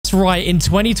That's right, in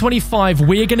 2025,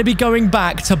 we're going to be going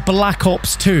back to Black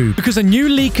Ops 2 because a new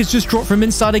leak has just dropped from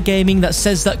Insider Gaming that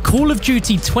says that Call of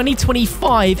Duty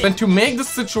 2025... And to make the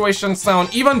situation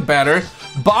sound even better,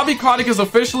 Bobby Kotick is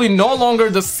officially no longer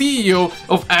the CEO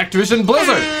of Activision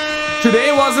Blizzard.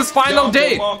 Today was his final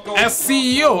day as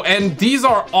CEO, and these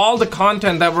are all the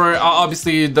content that were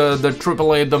obviously the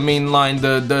AAA, the mainline,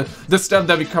 the stuff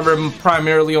that we cover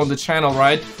primarily on the channel,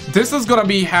 right? This is gonna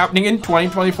be happening in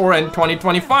 2024 and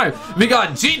 2025. We got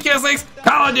GTA 6,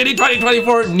 Call of Duty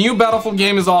 2024, new Battlefield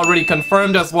game is already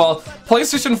confirmed as well.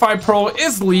 PlayStation 5 Pro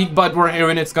is leaked, but we're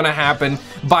hearing it's gonna happen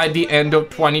by the end of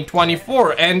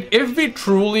 2024. And if we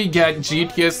truly get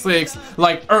GTA 6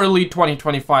 like early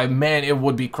 2025, man, it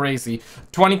would be crazy.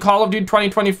 Call of Duty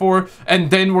 2024,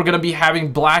 and then we're gonna be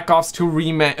having Black Ops 2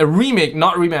 remake,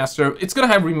 not remaster. It's gonna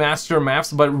have remaster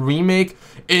maps, but remake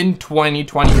in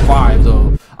 2025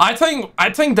 though. I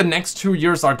think the next 2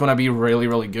 years are gonna be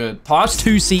really good. Thoughts?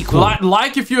 2 sequel.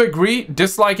 Like if you agree,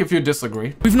 dislike if you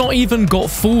disagree. We've not even got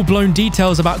full-blown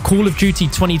details about Call of Duty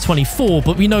 2024,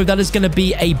 but we know that is going to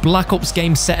be a Black Ops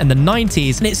game set in the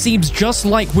 90s, and it seems just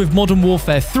like with Modern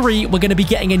Warfare 3, we're going to be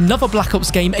getting another Black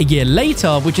Ops game a year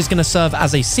later, which is going to serve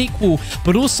as a sequel,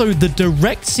 but also the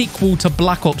direct sequel to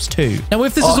Black Ops 2. Now,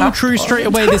 if this is all true straight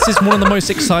away, this is one of the most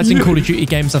exciting Call of Duty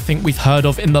games I think we've heard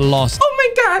of in the last... Oh my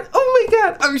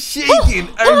god, I'm shaking.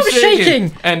 I'm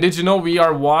shaking. And did you know we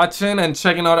are watching and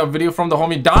checking out a video from the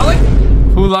homie Dalek,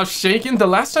 who loves shaking? The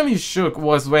last time he shook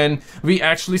was when we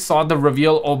actually saw the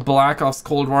reveal of Black Ops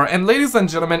Cold War. And ladies and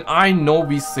gentlemen, I know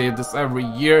we say this every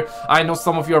year. I know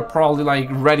some of you are probably like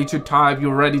ready to type,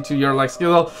 you're like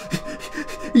SKizzle.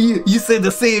 you say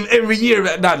the same every year,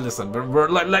 man. Nah, listen, but we're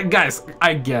like guys,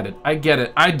 I get it.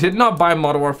 I did not buy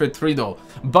Modern Warfare 3 though,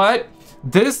 but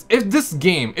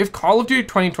if Call of Duty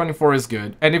 2024 is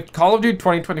good, and if Call of Duty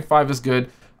 2025 is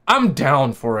good, I'm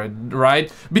down for it,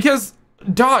 right? Because,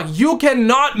 dog, you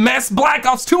cannot mess Black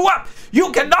Ops 2 up!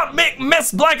 You cannot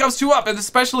mess Black Ops 2 up! And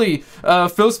especially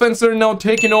Phil Spencer now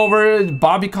taking over,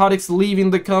 Bobby Kotick's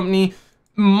leaving the company.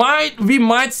 We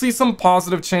might see some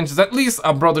positive changes. At least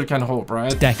a brother can hope,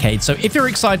 right? Decade. So if you're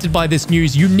excited by this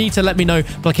news, you need to let me know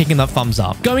by clicking that thumbs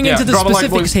up. Going into the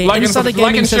specifics here, Insider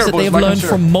Gaming says that they have learned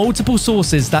from multiple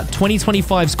sources that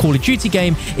 2025's Call of Duty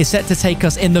game is set to take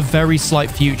us in the very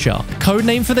slight future. The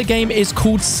codename for the game is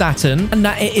called Saturn, and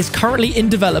that it is currently in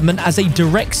development as a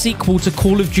direct sequel to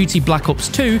Call of Duty Black Ops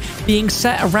 2, being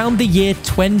set around the year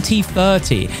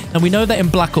 2030. And we know that in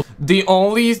Black Ops... The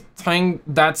only thing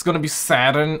that's gonna be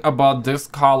saddened about this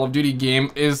Call of Duty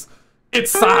game is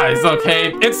its size,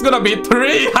 okay? It's gonna be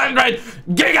 300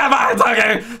 gigabytes,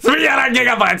 okay? 300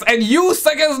 gigabytes. And you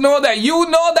suckers know that. You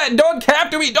know that. Don't cap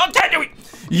to me. Don't cap to me.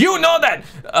 You know that.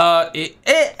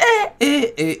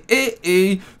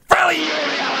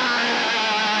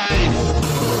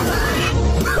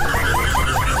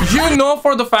 You know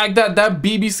for the fact that that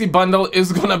BBC bundle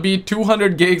is gonna be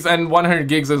 200 gigs and 100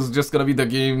 gigs is just gonna be the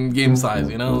game size,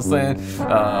 you know what I'm saying?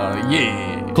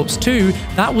 Yeah. Black Ops 2,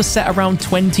 that was set around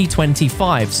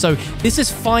 2025. So this is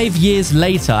 5 years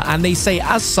later, and they say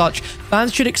as such,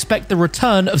 fans should expect the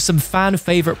return of some fan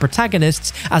favorite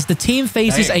protagonists as the team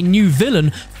faces a new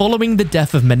villain following the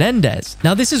death of Menendez.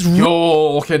 Now this is...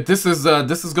 Yo, okay, this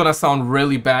is gonna sound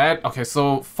really bad. Okay,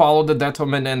 so follow the death of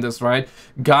Menendez, right?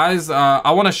 Guys,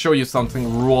 I want to show you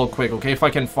something real quick, okay, if I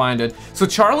can find it. So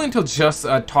Charlie Intel just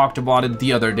talked about it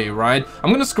the other day, right?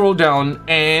 I'm gonna scroll down,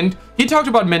 and he talked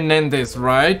about Menendez,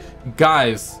 right?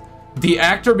 Guys, the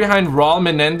actor behind Raul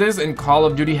Menendez in Call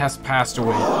of Duty has passed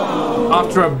away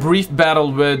after a brief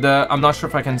battle with I'm not sure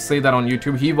if I can say that on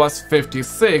YouTube. He was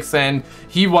 56, and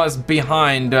he was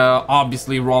behind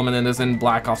obviously Raul Menendez in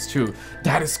Black Ops 2.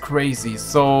 That is crazy.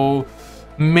 So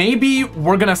maybe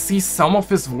we're gonna see some of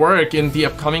his work in the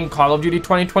upcoming Call of Duty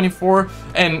 2024,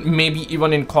 and maybe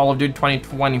even in Call of Duty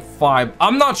 2025.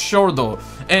 I'm not sure though,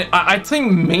 and I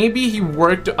think maybe he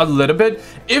worked a little bit.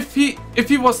 If he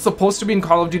was supposed to be in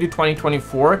Call of Duty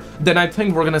 2024, then I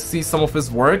think we're gonna see some of his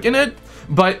work in it.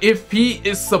 But if he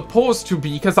is supposed to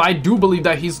be, because I do believe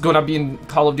that he's gonna be in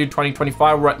Call of Duty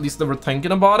 2025, or at least they were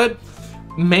thinking about it,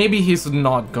 maybe he's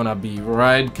not gonna be,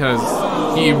 right? Because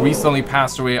he recently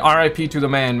passed away. RIP to the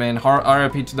man,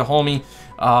 RIP to the homie.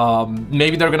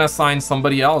 maybe they're gonna assign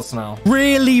somebody else now.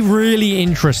 Really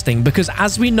interesting, because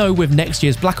as we know with next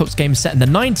year's Black Ops game set in the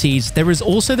 90s, there is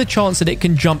also the chance that it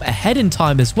can jump ahead in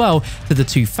time as well to the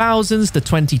 2000s, the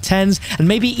 2010s, and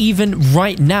maybe even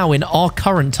right now in our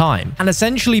current time, and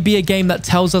essentially be a game that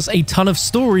tells us a ton of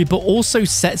story but also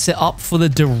sets it up for the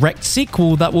direct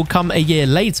sequel that will come a year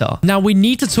later. Now we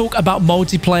need to talk about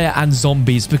multiplayer and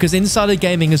zombies, because Insider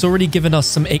Gaming has already given us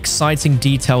some exciting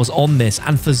details on this,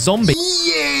 and for zombies...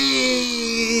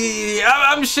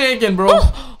 I'm shaking, bro.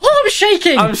 I'm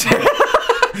shaking.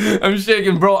 I'm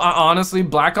shaking, bro. Honestly,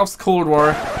 Black Ops Cold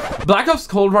War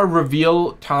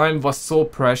reveal time was so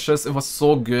precious. It was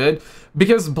so good.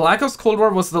 Because Black Ops Cold War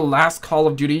was the last Call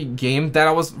of Duty game that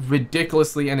I was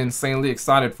ridiculously and insanely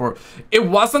excited for. It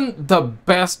wasn't the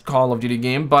best Call of Duty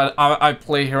game, but I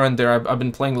play here and there. I've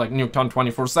been playing like Nuketown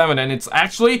 24/7, and it's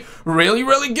actually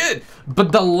really good.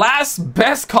 But the last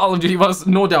best Call of Duty was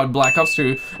no doubt Black Ops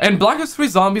 2. And Black Ops 3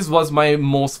 Zombies was my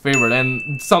most favorite,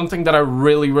 and something that I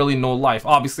really know life.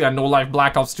 Obviously, I know life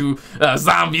Black Ops 2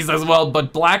 Zombies as well,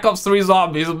 but Black Ops 3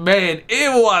 Zombies, man,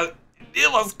 it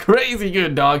was crazy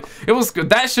good, dog. It was good.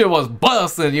 That shit was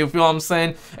busting, you feel what I'm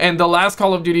saying? And the last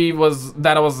Call of Duty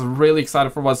that I was really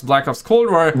excited for was Black Ops Cold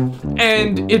War,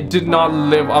 and it did not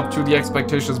live up to the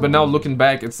expectations. But now looking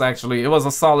back, it was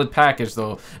a solid package,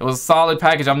 though. It was a solid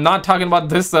package. I'm not talking about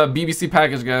this BBC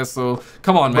package, guys, so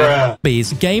come on, man.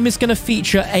 Zombies game is going to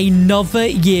feature another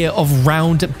year of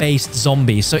round-based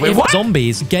zombies. So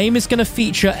Zombies game is going to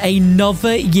feature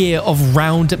another year of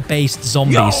round-based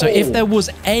zombies. So if there was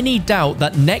any doubt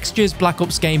that next year's Black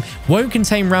Ops game won't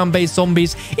contain round-based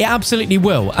zombies, it absolutely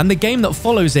will. And the game that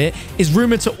follows it is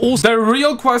rumored to also... The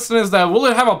real question is that, will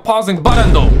it have a pausing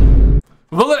button, though?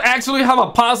 Will it actually have a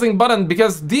pausing button?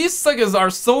 Because these suckers are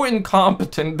so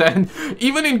incompetent that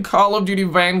even in Call of Duty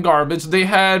Vanguard,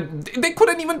 they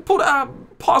couldn't even put a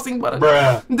pausing button.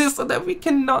 This that we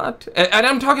cannot. And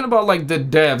I'm talking about like the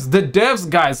devs,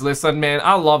 guys. Listen, man,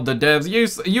 I love the devs.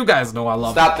 You guys know I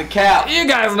love Stop the cap. You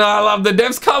guys know I love the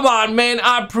devs. Come on, man.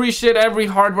 I appreciate every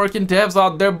hardworking devs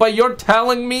out there, but you're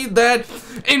telling me that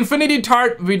Infinity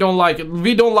Tart, we don't like it.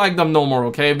 We don't like them no more,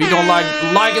 okay? We don't like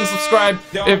and subscribe.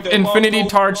 If Infinity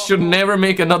Tart should never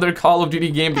make another Call of Duty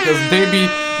game, because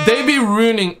they be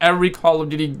ruining every Call of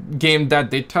Duty game that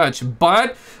they touch.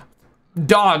 But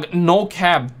dog, no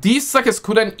cap, these suckers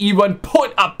couldn't even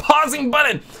put a pausing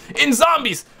button in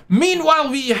Zombies. Meanwhile,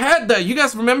 we had that. You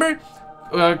guys remember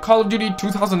Call of Duty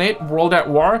 2008 World at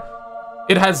War?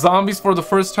 It had zombies for the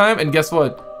first time, and guess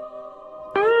what?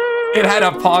 It had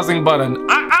a pausing button.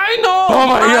 I know. Oh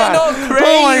my god. I know, crazy.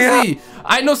 Oh my god.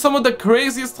 I know some of the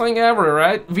craziest thing ever,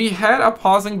 right? We had a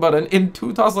pausing button in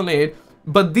 2008,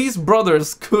 but these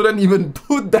brothers couldn't even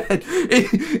put that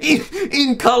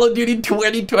in Call of Duty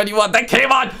 2021. That came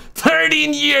out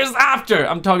 13 years after.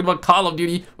 I'm talking about Call of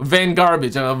Duty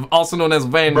Vanguard, also known as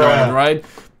Vanguard, right?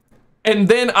 And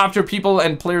then after people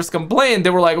and players complained, they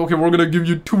were like, okay, we're gonna give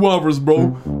you 2 hours,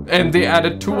 bro. And they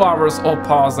added 2 hours of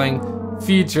pausing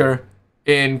feature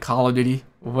in Call of Duty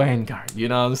Vanguard, you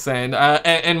know what I'm saying?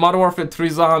 And Modern Warfare 3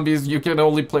 Zombies, you can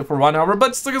only play for 1 hour,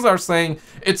 but stickers are saying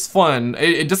it's fun.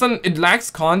 It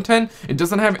lacks content. It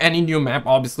doesn't have any new map.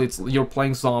 Obviously, you're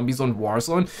playing zombies on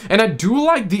Warzone, and I do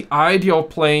like the idea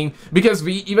of playing, because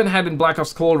we even had in Black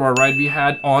Ops Cold War, right? We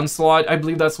had Onslaught, I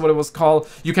believe that's what it was called.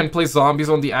 You can play zombies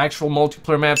on the actual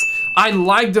multiplayer maps. I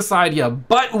like this idea,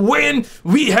 but when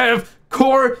we have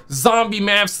core zombie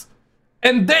maps,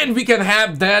 and then we can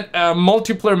have that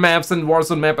multiplayer maps and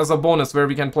Warzone map as a bonus, where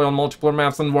we can play on multiplayer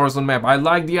maps and Warzone map. I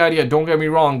like the idea, don't get me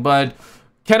wrong, but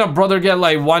can a brother get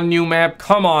like 1 new map?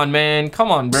 Come on, man. Come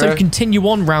on, bro. So continue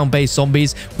on round-based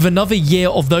zombies with another year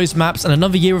of those maps and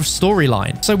another year of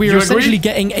storyline. So we are essentially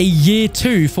getting a year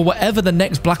 2 for whatever the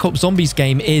next Black Ops Zombies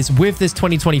game is with this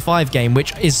 2025 game,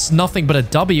 which is nothing but a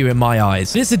W in my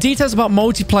eyes. It's the details about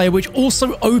multiplayer which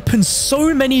also opens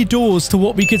so many doors to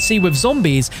what we could see with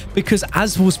zombies, because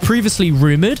as was previously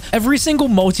rumored, every single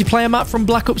multiplayer map from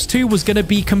Black Ops 2 was going to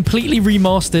be completely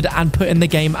remastered and put in the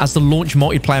game as the launch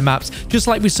multiplayer maps, just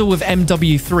like we saw with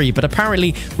MW3, but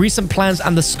apparently recent plans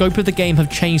and the scope of the game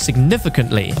have changed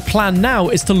significantly. The plan now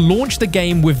is to launch the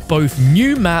game with both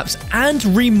new maps and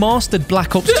remastered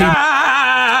Black Ops 2.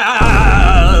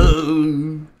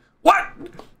 What?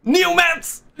 New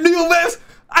maps? New maps?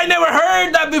 I never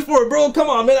heard that before, bro. Come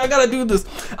on, man. I gotta do this.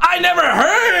 I never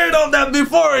heard of that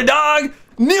before, dog.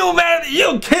 New map?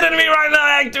 You kidding me right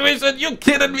now? Activision, you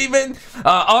kidding me, man?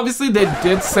 Obviously, they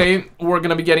did say we're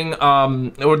gonna be getting,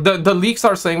 or the leaks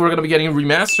are saying we're gonna be getting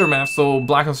remaster maps, so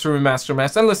Black Ops 2 remaster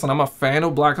maps. And listen, I'm a fan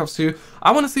of Black Ops 2.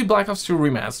 I want to see Black Ops 2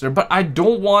 remaster, but I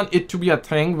don't want it to be a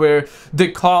thing where they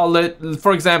call it,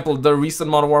 for example, the recent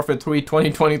Modern Warfare 3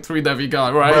 2023 that we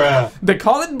got, right? Bruh. They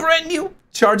call it brand new,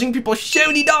 charging people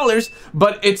 $70,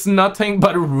 but it's nothing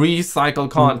but recycled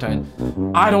content.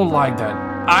 I don't like that.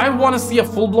 I want to see a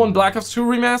full-blown Black Ops 2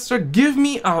 remaster. Give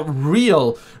me a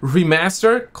real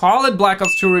remaster. Call it Black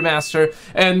Ops 2 remaster,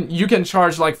 and you can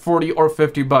charge like 40 or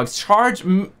 50 bucks. Charge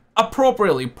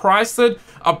appropriately, price it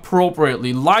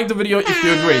appropriately. Like the video if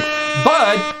you agree.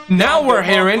 But now we're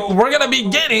hearing we're gonna be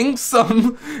getting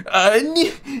some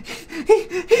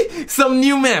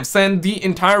new maps, and the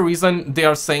entire reason they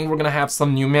are saying we're gonna have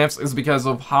some new maps is because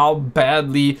of how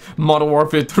badly Modern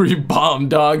Warfare 3 bombed,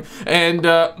 dog. And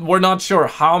we're not sure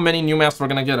how many new maps we're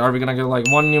gonna get. Are we gonna get like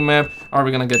 1 new map? Are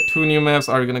we gonna get 2 new maps?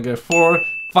 Are we gonna get 4?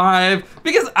 5?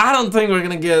 Because I don't think we're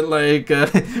gonna get like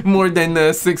more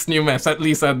than 6 new maps, at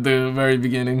least at the very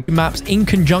beginning. Maps in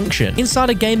conjunction.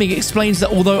 Insider Gaming explains that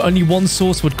although only one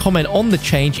source would comment on the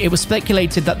change, it was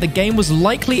speculated that the game was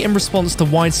likely in response to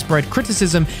widespread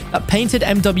criticism that painted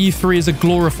MW3 as a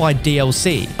glorified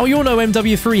DLC. Now, you all know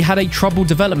MW3 had a troubled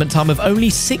development time of only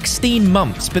 16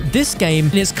 months, but this game,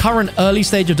 in its current early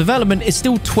stage of development, is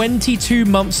still 22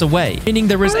 months away, meaning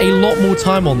there is a lot more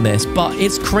time on this. But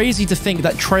it's crazy to think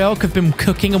that Treyarch have been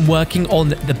cooking and working on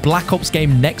the Black Ops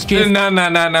game next year.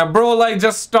 Nah, bro, like,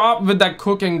 just stop with that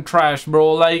cooking trash,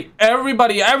 bro. Like,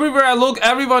 everybody, everywhere I look,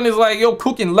 everyone is like, yo,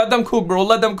 cooking, let them cook, bro,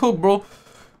 let them cook, bro.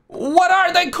 What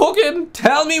are they cooking?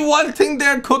 Tell me one thing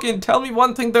they're cooking. Tell me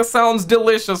one thing that sounds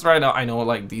delicious right now. I know,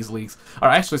 like, these leaks are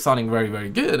actually sounding very, very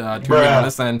good, to be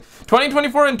honest. And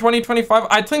 2024 and 2025,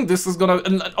 I think this is gonna...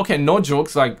 Okay, no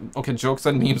jokes, like, okay, jokes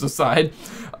and memes aside.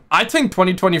 I think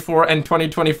 2024 and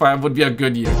 2025 would be a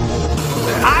good year.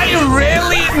 I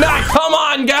really... Nah, come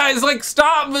on, guys. Like,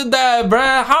 stop with that,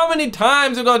 bruh. How many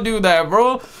times you gonna do that,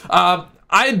 bro?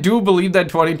 I do believe that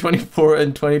 2024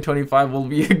 and 2025 will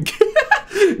be a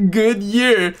good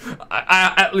year.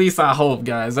 At least I hope,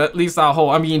 guys. At least I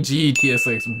hope. I mean, GTA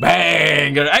 6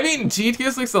 banger. I mean,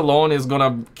 GTA 6 alone is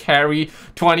gonna carry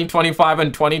 2025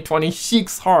 and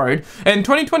 2026 hard. And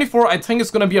 2024, I think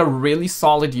it's gonna be a really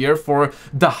solid year for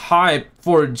the hype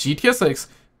for GTA 6,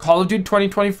 Call of Duty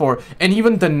 2024, and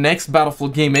even the next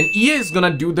Battlefield game. And EA is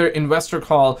gonna do their investor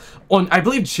call on, I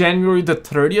believe, January the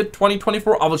 30th,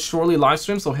 2024. I will surely live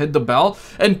stream, so hit the bell.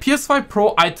 And PS5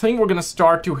 Pro, I think we're gonna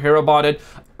start to hear about it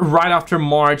right after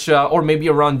March, or maybe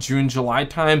around June, July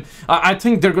time. I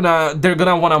think they're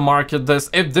gonna want to market this.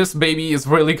 If this baby is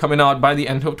really coming out by the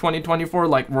end of 2024,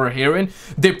 like we're hearing,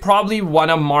 they probably want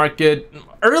to market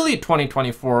early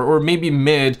 2024 or maybe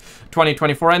mid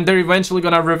 2024, and they're eventually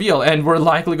gonna reveal, and we're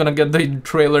likely gonna get the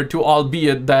trailer 2,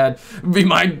 albeit that we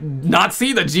might not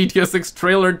see the GTA 6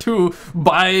 trailer 2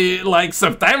 by like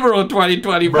September of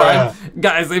 2025.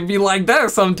 Guys, it'd be like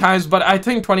that sometimes. But I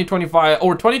think 2025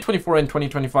 or 2024 and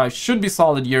 2025 should be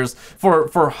solid years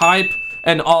for hype,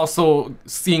 and also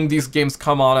seeing these games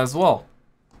come out as well.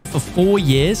 For 4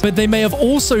 years, but they may have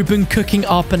also been cooking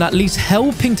up and at least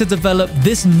helping to develop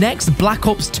this next Black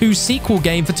Ops 2 sequel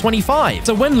game for 25.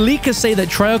 So when leakers say that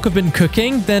Treyarch have been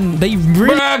cooking, then they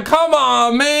really... Bruh, come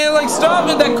on, man. Like, stop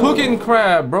with that cooking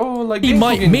crap, bro. Like, he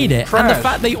might mean it. Trash. And the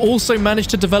fact they also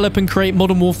managed to develop and create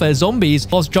Modern Warfare Zombies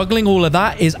whilst juggling all of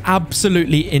that is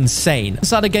absolutely insane.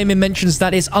 Insider Gaming mentions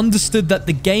that it's understood that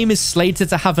the game is slated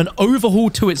to have an overhaul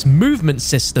to its movement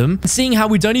system. Seeing how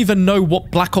we don't even know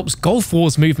what Black Ops Gulf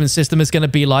War's movement system is going to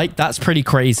be like, that's pretty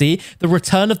crazy. The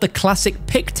return of the classic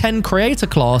Pick 10 creator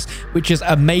class, which is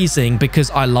amazing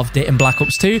because I loved it in Black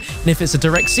Ops 2, and if it's a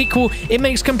direct sequel, it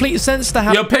makes complete sense to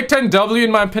have... Yo, Pick 10 W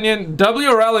in my opinion. W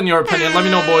or L in your opinion? Let me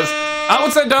know, boys. I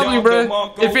would say W,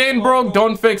 bro. If it ain't broke,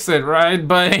 don't fix it, right?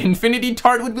 But Infinity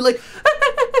Tart would be like...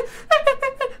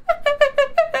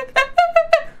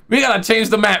 We gotta change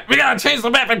the map. We gotta change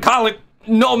the map and call it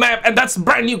no map, and that's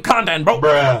brand new content,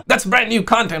 bro. That's brand new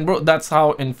content, bro. That's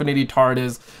how Infinity Tart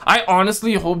is. I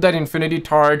honestly hope that Infinity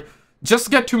Tart just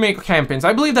get to make campaigns.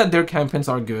 I believe that their campaigns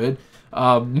are good.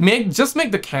 Just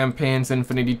make the campaigns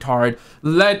Infinity Tart.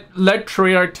 Let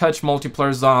Treyarch touch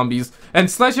multiplayer zombies. And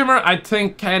Sledgehammer, I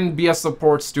think, can be a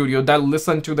support studio that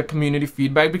listen to the community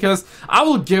feedback, because I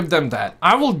will give them that.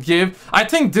 I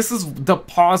think this is the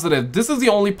positive. This is the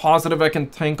only positive I can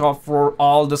think of for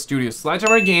all the studios.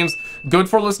 Sledgehammer Games, good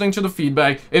for listening to the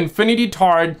feedback. Infinity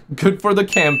Tart, good for the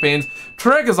campaigns.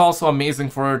 Treyarch is also amazing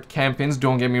for campaigns,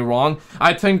 don't get me wrong.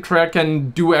 I think Treyarch can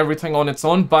do everything on its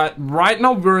own, but right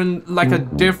now we're in like a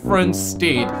different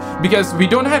state because we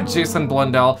don't have Jason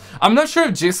Blundell. I'm not sure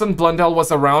if Jason Blundell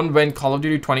was around when Call of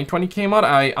Duty 2020 came out.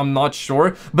 I'm not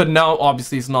sure, but now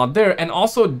obviously he's not there. And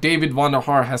also David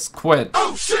Vonderhaar has quit.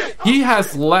 Oh shit! He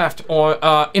has left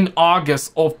on in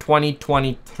August of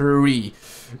 2023.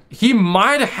 He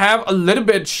might have a little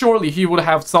bit, surely he would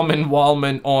have some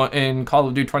involvement in Call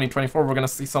of Duty 2024. We're gonna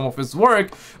see some of his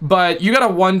work, but you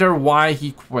gotta wonder why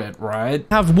he quit, right?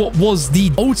 Have what was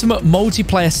the ultimate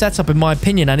multiplayer setup in my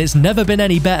opinion, and it's never been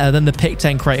any better than the Pick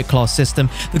 10 creator class system.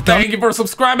 Thank you for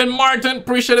subscribing, Martin.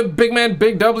 Appreciate it. Big man,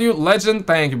 Big W, legend.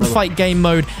 Thank you, brother. Fight game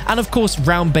mode, and of course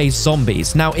round-based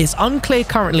zombies. Now it's unclear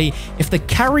currently if the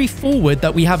carry forward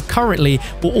that we have currently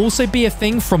will also be a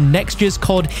thing from next year's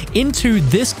COD into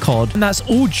this COD, and that's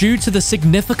all due to the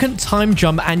significant time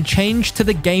jump and change to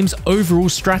the game's overall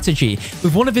strategy,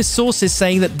 with one of his sources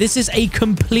saying that this is a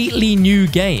completely new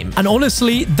game. And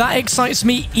honestly, that excites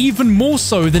me even more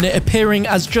so than it appearing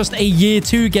as just a year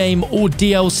 2 game or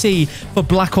DLC for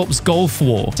Black Ops Gulf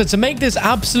War. So to make this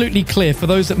absolutely clear for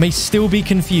those that may still be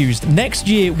confused, next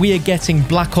year we are getting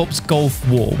Black Ops Gulf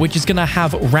War, which is going to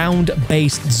have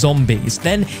round-based zombies.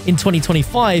 Then in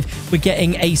 2025, we're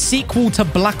getting a sequel to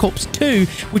Black Ops 2,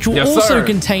 which will also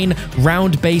contain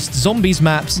round-based zombies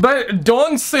maps. But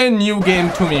don't say new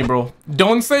game to me, bro.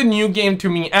 Don't say new game to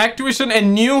me. Activision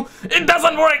and new, it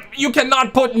doesn't work. You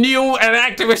cannot put new and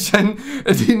Activision,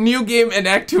 the new game and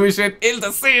Activision in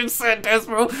the same sentence,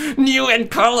 bro. New and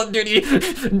Call of Duty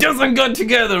doesn't go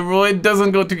together, bro. It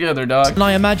doesn't go together, dog. And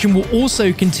I imagine we'll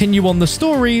also continue on the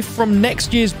story from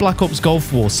next year's Black Ops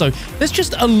Gulf War. So there's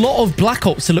just a lot of Black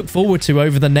Ops to look forward to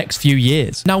over the next few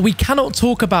years. Now, we cannot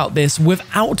talk about this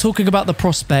without talking about the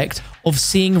prospect of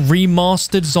seeing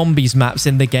remastered zombies maps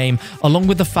in the game, along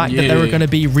with the fact that there are going to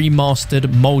be remastered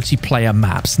multiplayer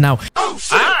maps. Now,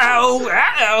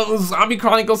 Zombie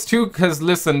Chronicles 2, because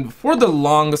listen, for the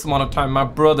longest amount of time, my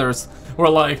brothers were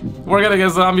like, we're gonna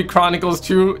get Zombie Chronicles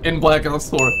 2 in Black Ops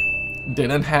 4.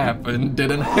 Didn't happen.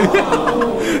 Didn't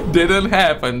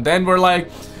happen. Then we're like,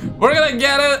 we're gonna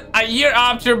get it a year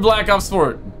after Black Ops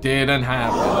 4. Didn't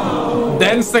happen.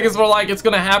 Then SKizzle were like, it's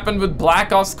gonna happen with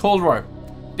Black Ops Cold War.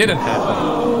 Didn't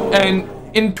happen. And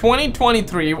in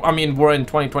 2023, I mean, we're in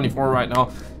 2024 right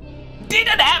now.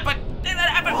 Didn't happen. Didn't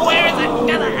happen. Where is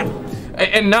it gonna happen?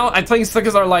 And now I think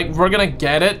SKizzle are like, we're gonna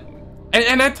get it.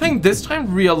 And I think this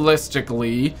time,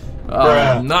 realistically,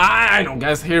 I know,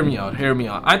 guys, hear me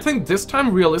out. I think this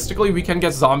time, realistically, we can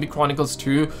get Zombie Chronicles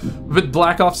 2 with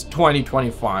Black Ops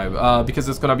 2025, because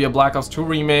it's gonna be a Black Ops 2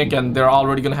 remake, and they're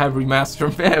already gonna have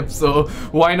remastered maps, so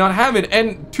why not have it?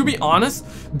 And to be honest,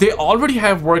 they already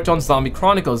have worked on Zombie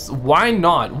Chronicles. Why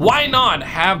not? Why not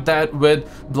have that with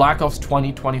Black Ops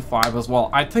 2025 as well?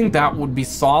 I think that would be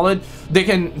solid.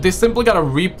 They simply gotta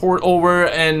report over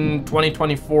in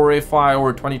 2024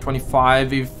 or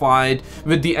 2025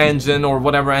 with the engine or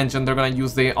whatever engine they're gonna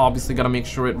use. They obviously gotta make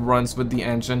sure it runs with the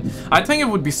engine. I think it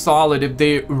would be solid if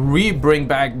they bring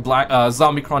back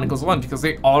Zombie Chronicles 1, because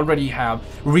they already have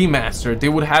remastered. They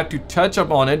would have to touch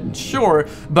up on it, sure,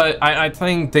 but I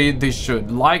think they should.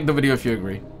 Like the video if you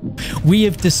agree. We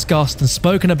have discussed and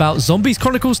spoken about Zombies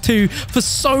Chronicles 2 for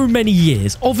so many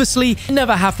years. Obviously, it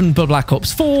never happened for Black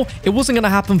Ops 4. It wasn't going to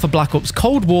happen for Black Ops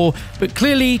Cold War, but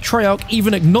clearly Treyarch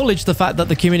even acknowledged the fact that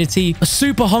the community are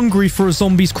super hungry for a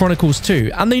Zombies Chronicles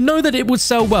 2, and they know that it would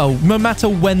sell well no matter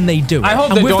when they do it. I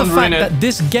hope they don't ruin it. That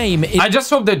this game I just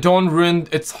hope they don't ruin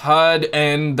its HUD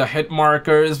and the hit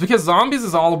markers, because Zombies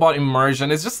is all about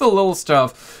immersion. It's just the little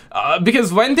stuff.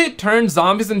 Because when they turn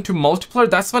zombies into multiplayer,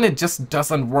 that's when it just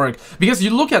doesn't work. Because you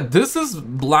look at, this is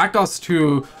Black Ops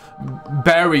 2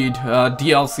 buried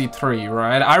DLC 3,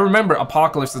 right? I remember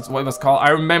Apocalypse is what it was called. I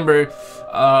remember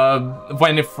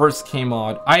when it first came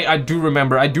out. I do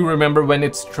remember when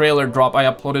its trailer dropped. I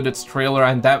uploaded its trailer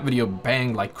and that video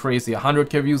banged like crazy.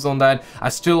 100k views on that. I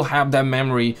still have that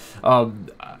memory.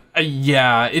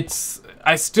 Yeah,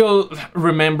 I still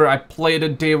remember I played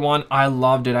it day one. I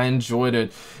loved it. I enjoyed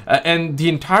it. And the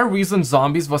entire reason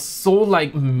Zombies was so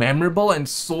like memorable and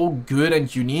so good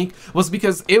and unique was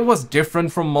because it was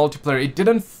different from multiplayer. It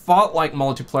didn't feel like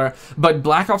multiplayer. But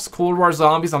Black Ops Cold War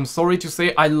Zombies, I'm sorry to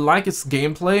say, I like its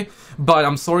gameplay, but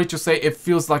I'm sorry to say it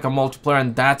feels like a multiplayer,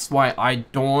 and that's why I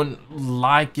don't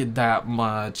like it that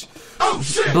much. Oh,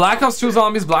 shit. Black Ops 2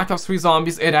 Zombies, Black Ops 3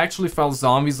 Zombies, it actually felt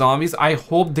zombies. I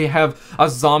hope they have a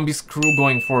Zombies crew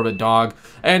going forward, dog.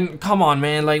 And come on,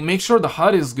 man, like, make sure the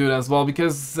HUD is good as well,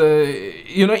 because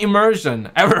you know, immersion.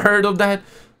 Ever heard of that?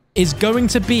 Is going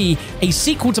to be a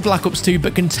sequel to Black Ops 2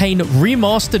 but contain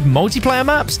remastered multiplayer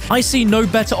maps. I see no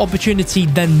better opportunity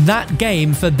than that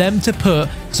game for them to put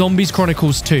Zombies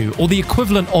Chronicles 2, or the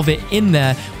equivalent of it in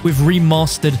there with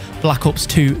remastered Black Ops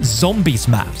 2 Zombies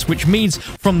maps, which means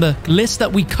from the list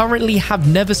that we currently have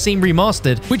never seen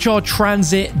remastered, which are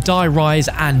Transit, Die Rise,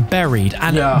 and Buried.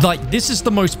 And like, this is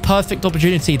the most perfect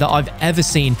opportunity that I've ever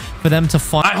seen for them to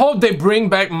find. I hope they bring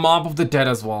back Mob of the Dead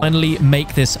as well. Finally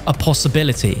make this a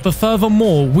possibility. But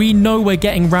furthermore, we know we're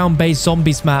getting round-based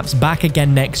Zombies maps back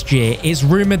again next year. It's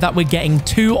rumored that we're getting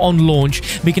 2 on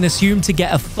launch. We can assume to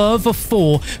get a further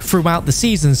 4 throughout the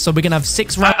season, so we're gonna have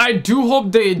 6 rounds. I do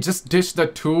hope they just ditch the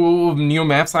 2 new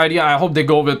maps idea. I hope they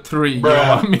go with 3. You know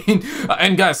what I mean?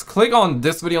 And guys, click on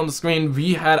this video on the screen.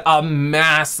 We had a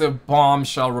massive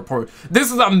bombshell report.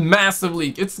 This is a massive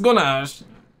leak. It's gonna...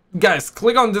 Guys,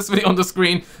 click on this video on the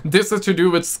screen. This is to do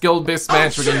with skill-based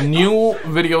matchmaking. A new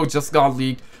video just got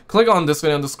leaked. Click on this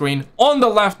video on the screen. On the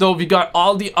left, though, we got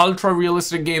all the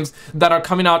ultra-realistic games that are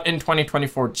coming out in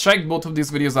 2024. Check both of these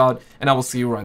videos out, and I will see you right